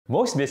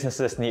Most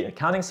businesses need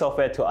accounting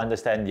software to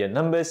understand their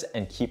numbers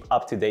and keep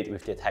up to date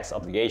with their tax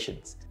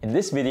obligations. In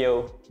this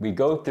video, we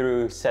go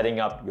through setting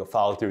up your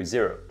file through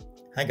Xero.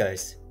 Hi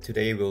guys,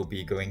 today we'll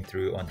be going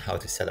through on how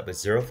to set up a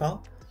Xero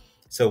file.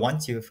 So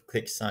once you've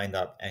clicked sign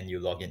up and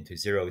you log into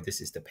Xero, this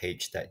is the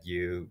page that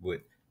you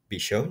would be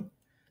shown.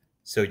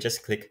 So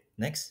just click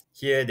next.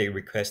 Here they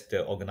request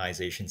the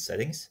organization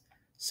settings.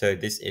 So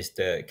this is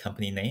the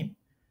company name.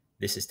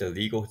 This is the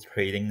legal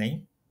trading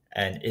name.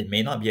 And it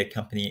may not be a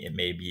company, it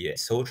may be a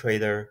sole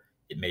trader,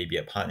 it may be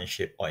a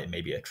partnership, or it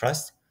may be a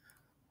trust.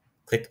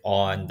 Click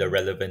on the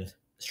relevant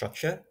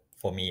structure.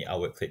 For me, I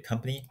would click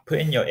company. Put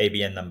in your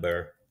ABN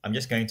number. I'm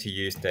just going to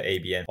use the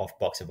ABN of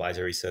Box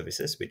Advisory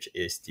Services, which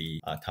is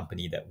the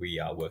company that we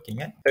are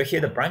working at. So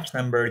here the branch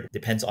number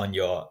depends on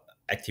your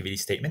activity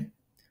statement.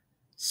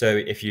 So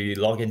if you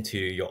log into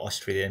your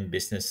Australian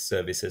Business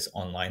Services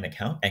online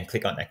account and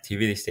click on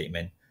activity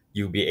statement,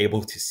 you'll be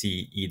able to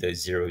see either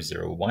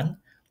 001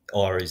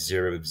 or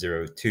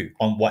 002.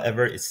 On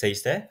whatever it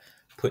says there,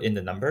 put in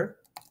the number.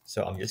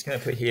 So I'm just going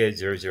to put here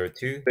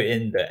 002, put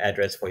in the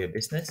address for your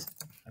business.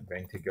 I'm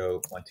going to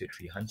go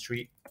 123 Hunt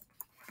Street.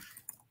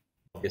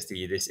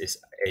 Obviously, this is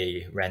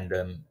a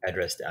random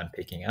address that I'm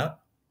picking out.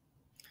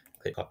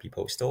 Click copy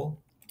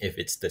postal. If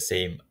it's the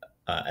same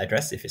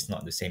address, if it's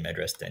not the same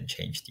address, then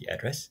change the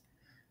address.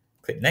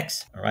 Click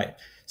next. All right.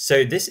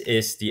 So this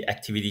is the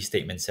activity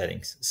statement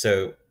settings.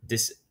 So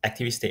this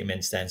activity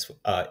statement stands for,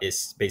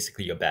 is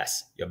basically your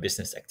BAS, your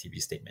business activity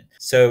statement.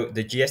 So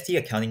the GST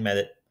accounting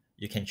method,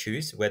 you can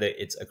choose whether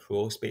it's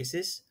accrual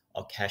basis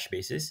or cash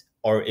basis,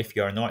 or if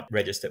you are not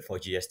registered for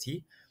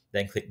GST,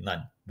 then click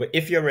none. But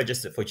if you're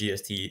registered for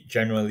GST,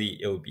 generally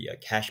it will be a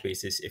cash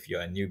basis if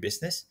you're a new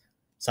business.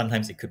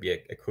 Sometimes it could be an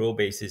accrual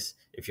basis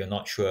if you're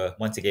not sure.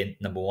 Once again,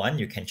 number one,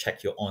 you can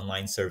check your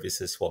online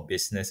services for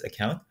business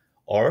account,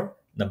 or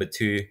number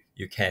two,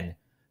 you can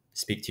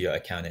speak to your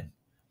accountant.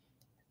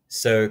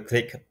 So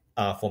click,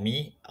 for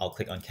me, I'll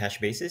click on cash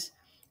basis,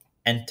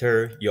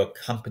 enter your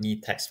company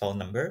tax file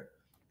number,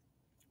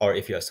 or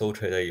if you're a sole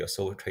trader, your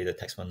sole trader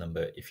tax file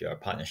number. If you're a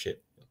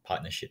partnership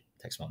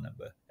tax file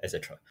number,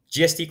 etc.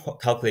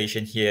 GST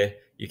calculation here,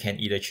 you can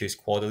either choose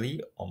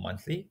quarterly or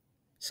monthly.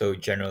 So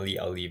generally,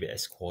 I'll leave it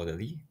as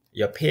quarterly.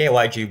 Your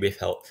PAYG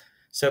withheld.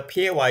 So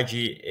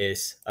PAYG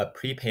is a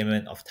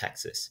prepayment of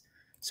taxes.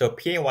 So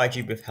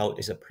PAYG withheld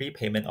is a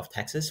prepayment of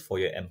taxes for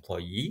your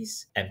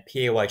employees, and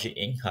PAYG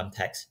income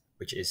tax,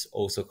 which is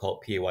also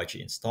called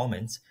PAYG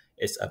installments,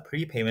 is a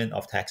prepayment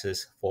of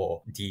taxes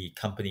for the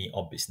company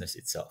or business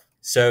itself.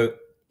 So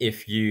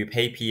if you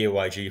pay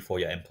PAYG for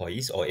your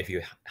employees, or if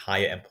you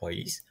hire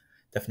employees,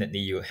 definitely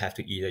you have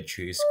to either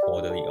choose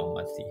quarterly or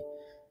monthly.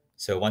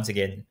 So once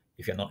again,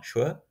 if you're not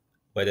sure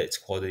whether it's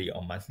quarterly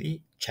or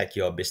monthly, check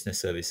your business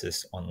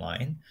services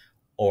online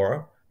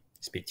or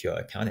speak to your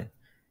accountant.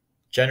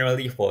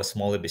 Generally, for a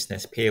smaller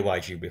business,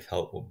 PAYG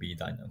withheld will be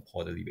done on a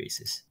quarterly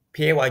basis.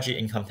 PAYG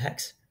income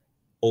tax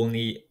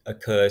only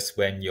occurs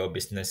when your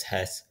business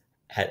has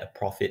had a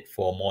profit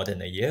for more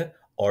than a year,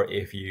 or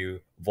if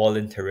you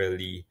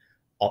voluntarily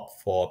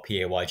opt for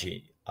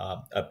PAYG,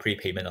 a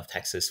prepayment of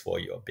taxes for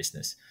your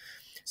business.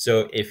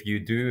 So if you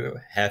do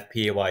have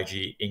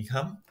PAYG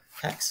income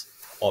tax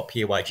or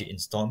PAYG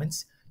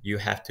installments, you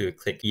have to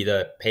click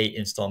either pay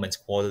installments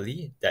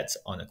quarterly, that's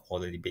on a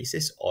quarterly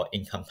basis, or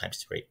income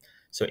times rate.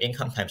 So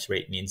income times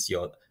rate means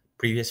your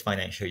previous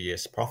financial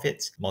year's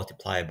profits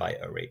multiplied by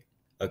a rate.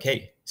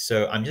 Okay,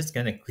 so I'm just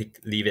going to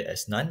leave it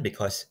as none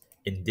because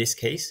in this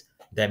case,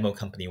 demo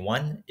company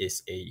 1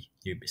 is a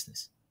new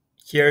business.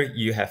 Here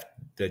you have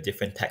the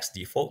different tax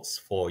defaults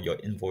for your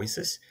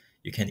invoices.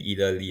 You can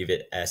either leave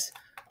it as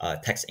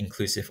tax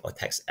inclusive or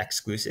tax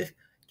exclusive.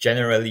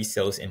 Generally,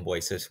 sales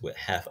invoices would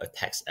have a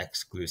tax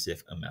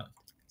exclusive amount.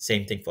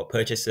 Same thing for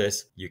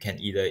purchases. You can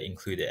either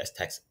include it as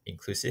tax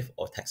inclusive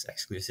or tax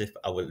exclusive.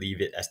 I would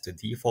leave it as the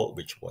default,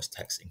 which was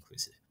tax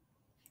inclusive.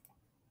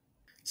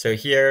 So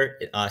here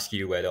it asks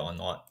you whether or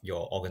not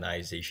your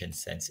organization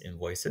sends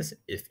invoices.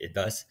 If it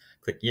does,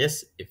 click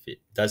yes. If it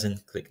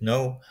doesn't, click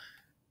no.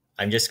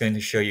 I'm just going to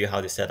show you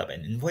how to set up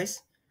an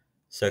invoice.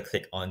 So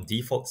click on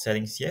default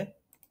settings here.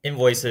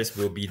 Invoices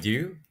will be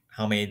due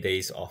how many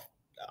days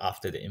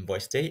after the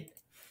invoice date?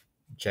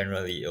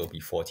 Generally, it'll be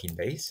 14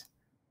 days.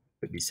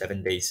 Could be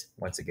 7 days.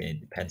 Once again,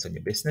 it depends on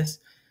your business.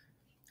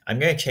 I'm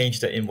going to change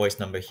the invoice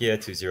number here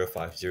to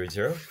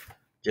 0500,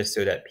 just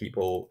so that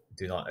people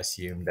do not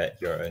assume that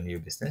you're a new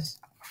business.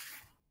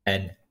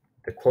 And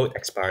the quote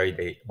expiry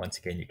date, once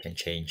again, you can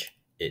change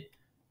it.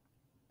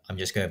 I'm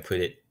just going to put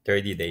it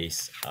 30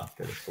 days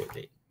after the quote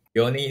date.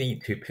 You only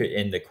need to put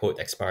in the quote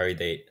expiry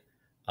date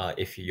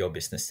if your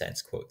business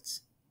sends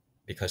quotes,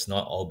 because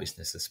not all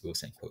businesses will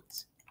send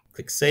quotes.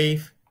 Click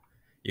save.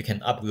 You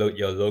can upload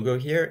your logo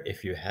here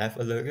if you have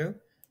a logo.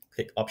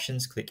 Click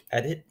options, click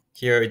edit.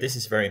 Here, this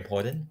is very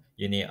important.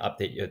 You need to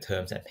update your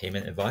terms and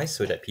payment advice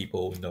so that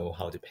people know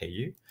how to pay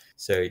you.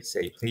 So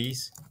say,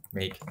 please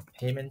make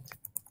payment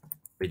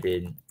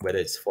within, whether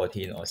it's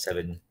 14 or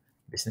 7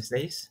 business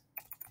days.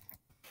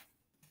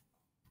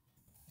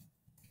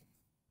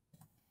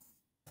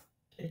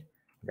 Okay.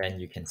 Then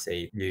you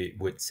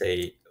would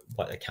say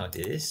what account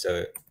it is.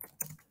 So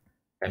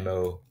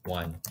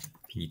MO1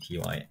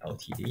 Pty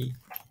Ltd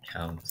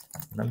account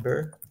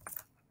number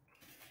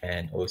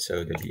and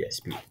also the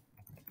BSP.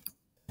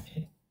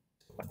 Okay,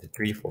 1, 2,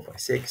 3, 4, 5,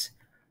 6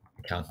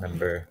 account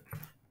number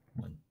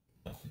 1,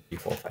 2, 3,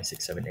 4, 5,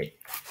 6, 7, 8.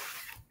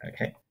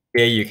 Okay,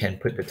 here you can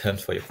put the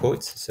terms for your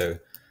quotes. So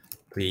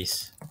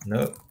please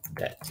note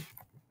that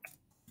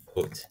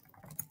quote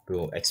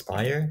will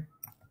expire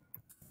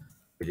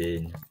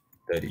within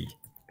 30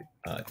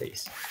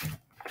 days.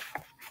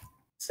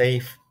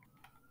 Save.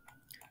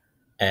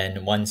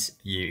 And once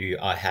you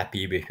are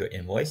happy with your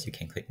invoice, you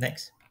can click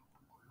next.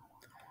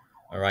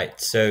 All right,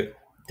 so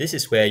this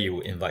is where you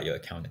will invite your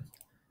accountant.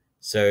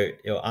 So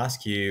it'll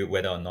ask you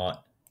whether or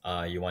not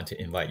you want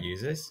to invite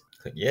users.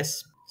 Click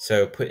yes.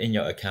 So put in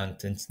your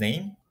accountant's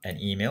name and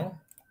email,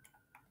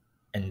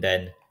 and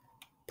then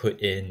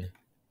put in,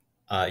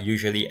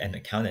 usually an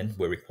accountant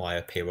will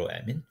require payroll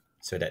admin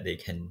so that they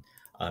can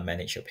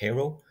manage your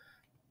payroll.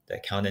 The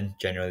accountant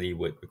generally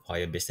would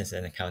require business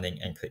and accounting,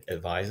 and click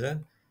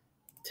advisor.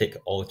 Tick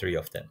all three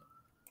of them.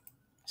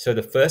 So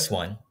the first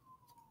one,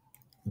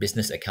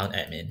 business account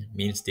admin,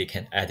 means they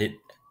can edit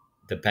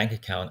the bank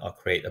account or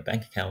create a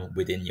bank account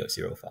within your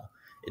Xero file.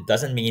 It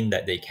doesn't mean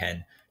that they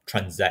can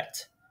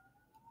transact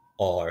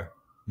or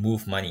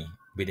move money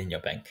within your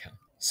bank account.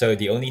 So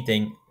the only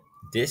thing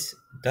this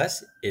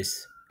does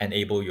is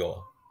enable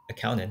your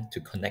accountant to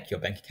connect your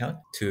bank account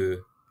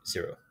to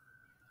Xero.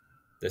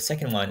 The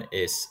second one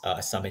is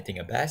submitting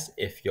a BAS.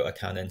 If your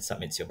accountant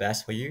submits your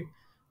BAS for you,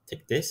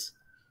 tick this.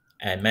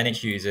 And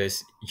manage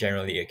users,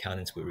 generally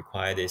accountants will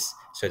require this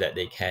so that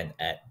they can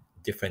add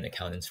different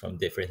accountants from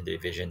different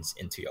divisions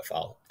into your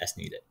file as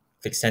needed.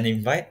 Click send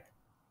invite.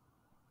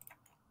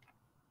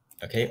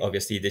 Okay,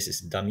 obviously this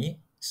is dummy,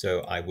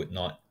 so I would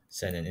not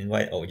send an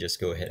invite. I would just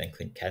go ahead and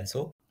click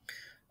cancel.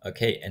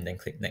 Okay, and then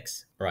click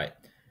next. Right.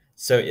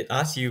 So it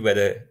asks you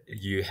whether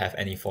you have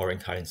any foreign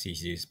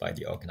currencies used by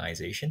the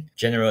organization.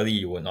 Generally,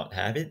 you will not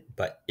have it,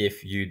 but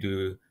if you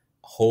do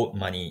hold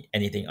money,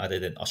 anything other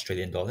than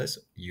Australian dollars,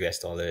 US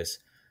dollars,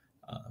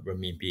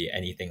 renminbi,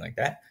 anything like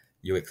that,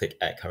 you would click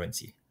add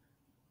currency.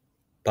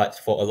 But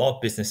for a lot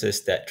of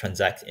businesses that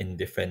transact in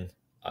different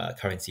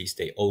currencies,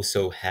 they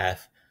also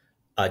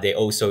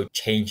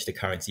change the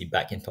currency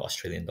back into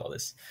Australian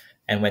dollars.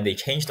 And when they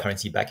change the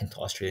currency back into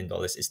Australian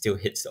dollars, it still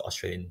hits the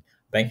Australian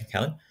bank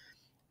account.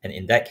 And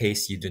in that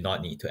case, you do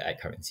not need to add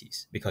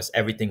currencies because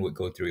everything would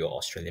go through your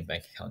Australian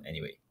bank account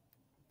anyway.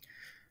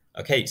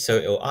 Okay, so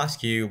it will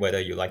ask you whether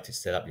you like to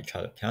set up your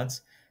chart of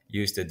accounts.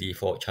 Use the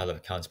default chart of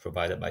accounts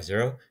provided by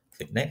Xero.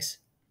 Click next.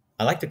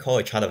 I like to call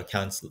a chart of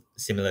accounts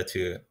similar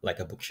to like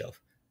a bookshelf.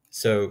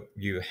 So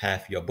you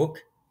have your book.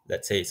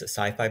 Let's say it's a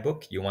sci-fi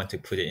book. You want to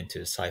put it into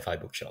the sci-fi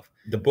bookshelf.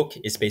 The book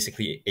is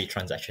basically a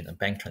transaction, a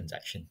bank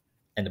transaction,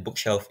 and the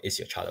bookshelf is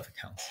your chart of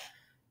accounts.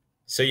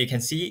 So you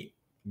can see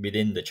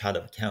within the chart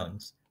of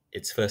accounts,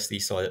 it's firstly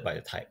sorted by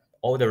the type.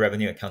 All the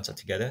revenue accounts are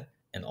together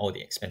and all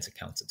the expense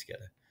accounts are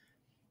together.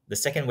 The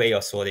second way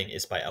of sorting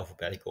is by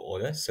alphabetical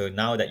order. So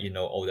now that you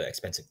know all the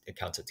expense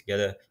accounts are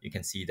together, you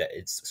can see that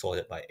it's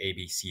sorted by A,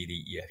 B, C,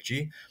 D, E, F,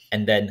 G.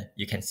 And then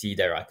you can see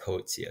there are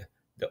codes here.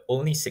 The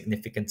only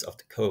significance of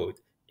the code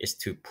is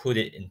to put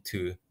it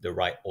into the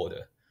right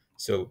order.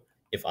 So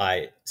if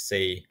I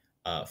say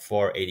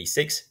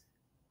 486,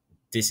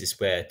 this is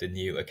where the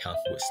new account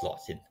would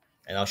slot in.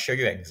 And I'll show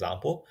you an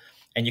example.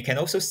 And you can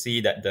also see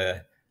that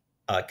the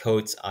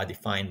codes are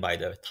defined by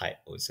the type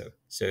also.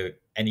 So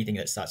anything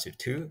that starts with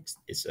 2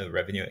 is a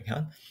revenue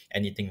account.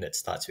 Anything that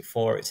starts with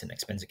 4 is an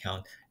expense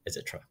account,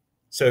 etc.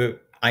 So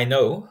I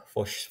know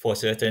for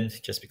certain,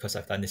 just because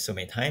I've done this so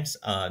many times,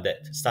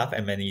 that staff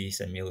amenities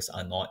and meals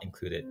are not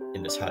included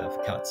in the chart of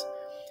accounts.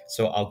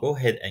 So I'll go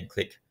ahead and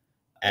click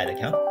add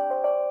account.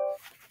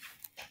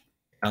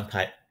 Account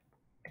type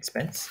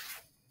expense.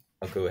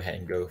 I'll go ahead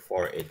and go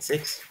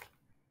 486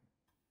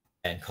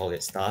 and call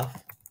it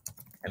staff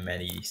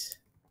amenities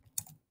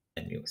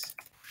and meals.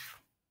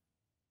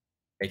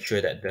 Make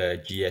sure that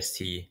the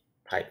GST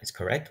type is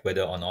correct,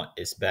 whether or not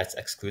it's BAS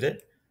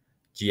excluded,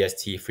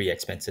 GST free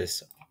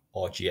expenses,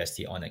 or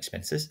GST on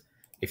expenses.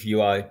 If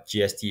you are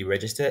GST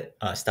registered,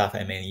 staff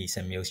amenities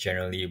and meals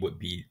generally would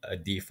be a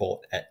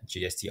default at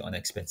GST on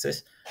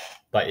expenses.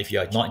 But if you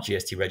are not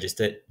GST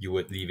registered, you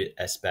would leave it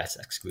as BAS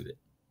excluded.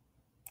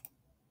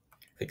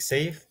 Click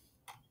save.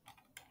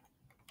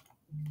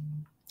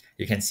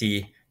 You can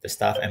see the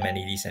staff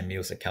amenities and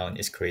meals account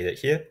is created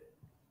here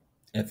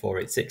at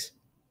 486.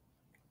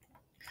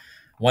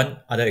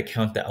 One other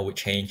account that I would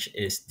change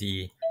is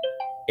the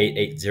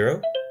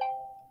 880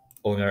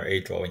 owner A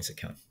drawings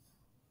account.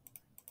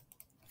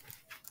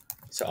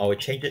 So I would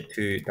change it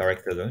to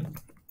director loan.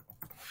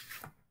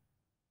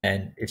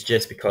 And it's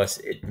just because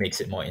it makes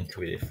it more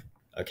intuitive.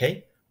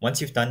 Okay, once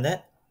you've done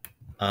that,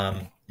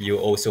 you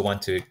also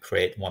want to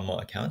create one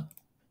more account,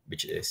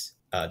 which is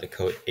the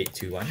code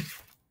 821.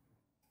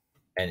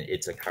 And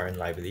it's a current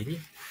liability.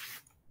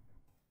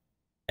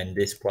 And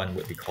this one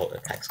would be called a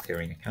tax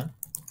clearing account.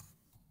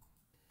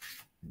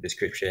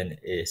 Description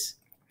is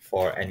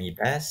for any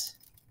BAS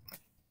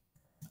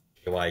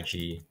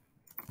AYG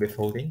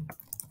withholding,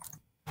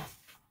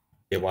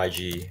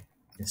 AYG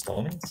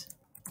installments,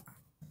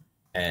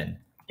 and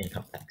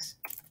income tax.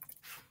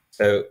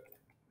 So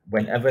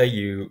whenever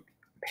you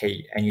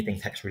pay anything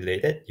tax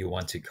related, you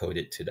want to code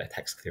it to the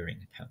tax clearing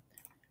account.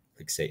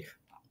 Click Save.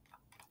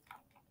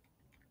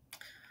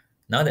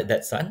 Now that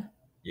that's done,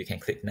 you can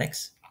click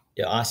Next.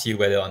 It'll ask you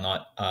whether or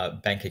not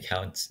bank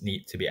accounts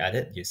need to be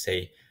added. You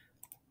say,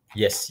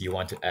 yes, you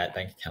want to add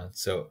bank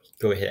accounts. So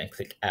go ahead and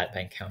click Add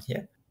Bank Account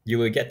here. You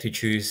will get to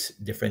choose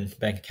different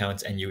bank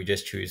accounts, and you will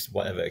just choose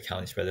whatever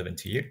account is relevant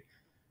to you.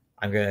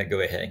 I'm going to go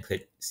ahead and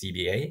click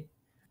CBA,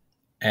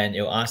 and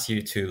it'll ask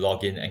you to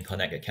log in and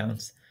connect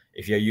accounts.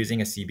 If you're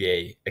using a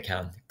CBA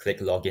account, click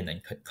Login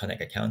and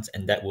Connect Accounts,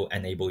 and that will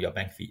enable your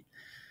bank feed.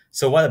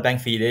 So what a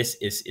bank feed is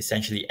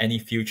essentially any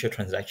future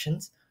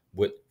transactions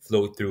would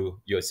flow through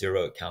your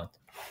Xero account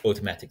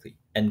automatically.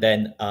 And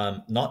then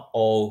not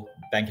all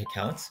bank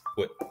accounts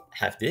would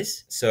have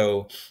this.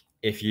 So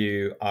if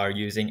you are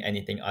using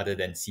anything other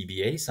than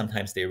CBA,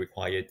 sometimes they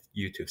require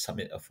you to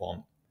submit a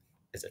form,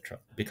 etc.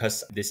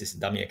 Because this is a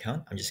dummy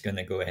account, I'm just going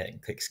to go ahead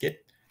and click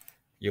Skip.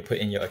 You put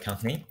in your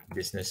account name,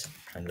 business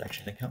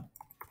transaction account.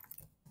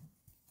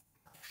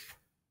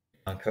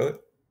 Account code,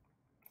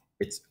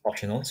 it's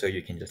optional, so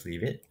you can just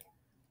leave it.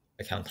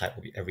 Account type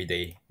will be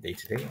everyday, day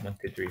to day, 1,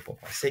 2, 3, 4,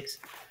 5, 6,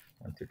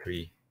 1, 2,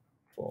 3,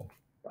 4,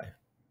 5,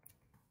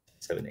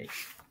 7, 8.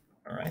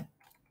 All right.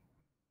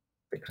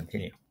 Click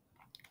continue.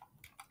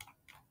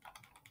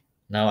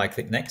 Now I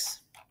click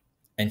next.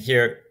 And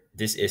here,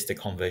 this is the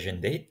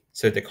conversion date.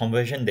 So the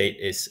conversion date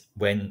is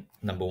when,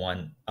 number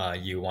one,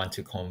 you want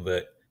to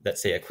convert,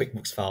 let's say, a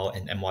QuickBooks file,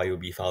 an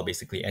MYOB file,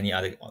 basically any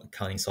other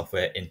accounting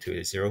software into a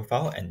Xero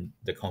file. And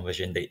the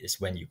conversion date is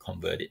when you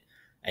convert it.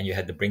 And you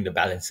have to bring the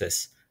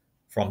balances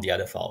from the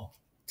other file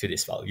to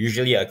this file.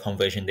 Usually a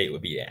conversion date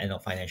would be the end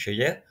of financial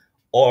year,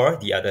 or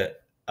the other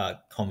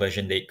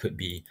conversion date could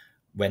be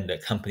when the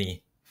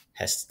company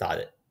has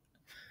started.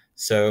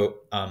 So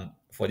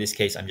for this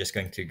case, I'm just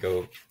going to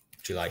go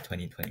July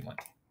 2021.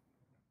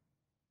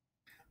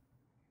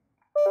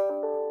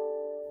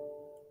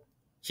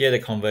 Here, the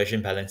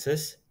conversion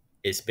balances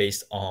is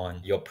based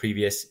on your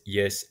previous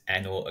year's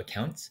annual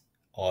accounts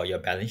or your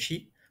balance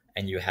sheet,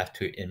 and you have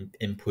to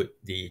input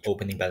the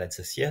opening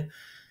balances here.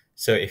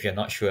 So if you're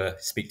not sure,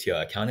 speak to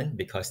your accountant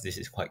because this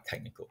is quite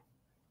technical.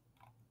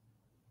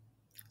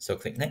 So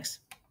click Next,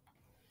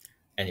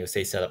 and you'll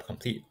say Setup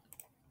Complete.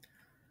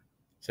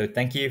 So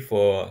thank you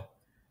for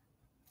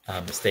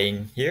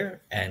staying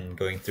here and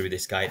going through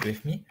this guide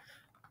with me.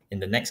 In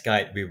the next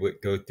guide, we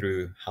would go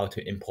through how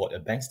to import a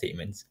bank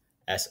statement,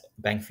 as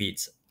bank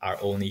feeds are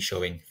only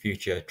showing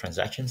future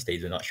transactions. They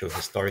do not show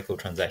historical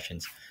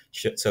transactions.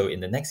 So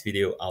in the next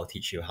video, I'll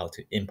teach you how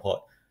to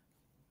import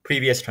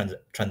previous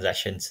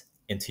transactions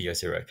into your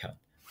Xero account.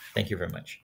 Thank you very much.